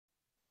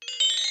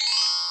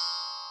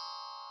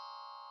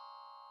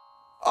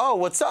Oh,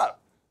 what's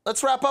up?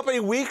 Let's wrap up a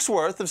week's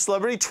worth of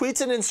celebrity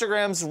tweets and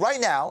Instagrams right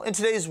now in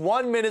today's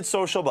 1 minute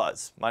social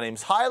buzz. My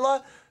name's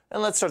Hyla,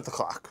 and let's start the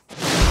clock.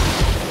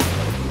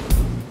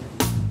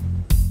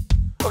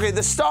 Okay,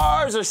 the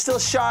stars are still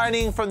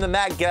shining from the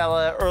Met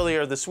Gala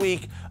earlier this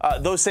week.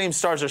 Those same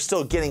stars are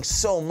still getting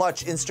so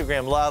much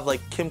Instagram love,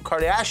 like Kim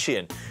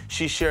Kardashian.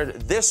 She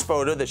shared this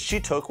photo that she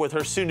took with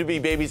her soon-to-be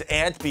baby's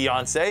aunt,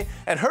 Beyonce,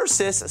 and her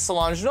sis,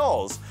 Solange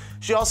Knowles.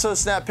 She also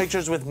snapped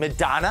pictures with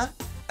Madonna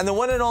and the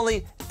one and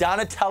only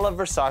Donatella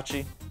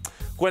Versace.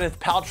 Gwyneth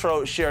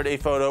Paltrow shared a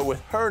photo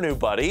with her new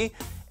buddy,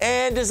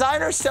 and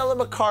designer Stella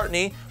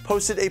McCartney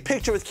posted a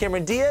picture with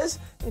Cameron Diaz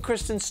and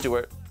Kristen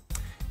Stewart.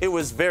 It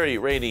was very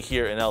rainy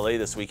here in LA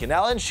this weekend,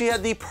 and she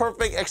had the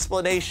perfect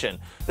explanation.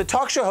 The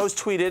talk show host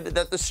tweeted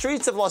that the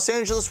streets of Los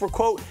Angeles were,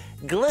 quote,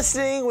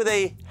 glistening with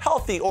a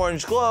healthy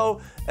orange glow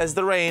as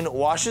the rain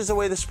washes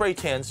away the spray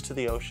tans to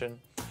the ocean.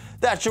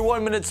 That's your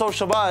 1 minute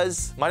social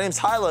buzz. My name's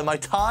Hyla, and my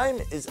time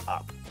is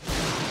up.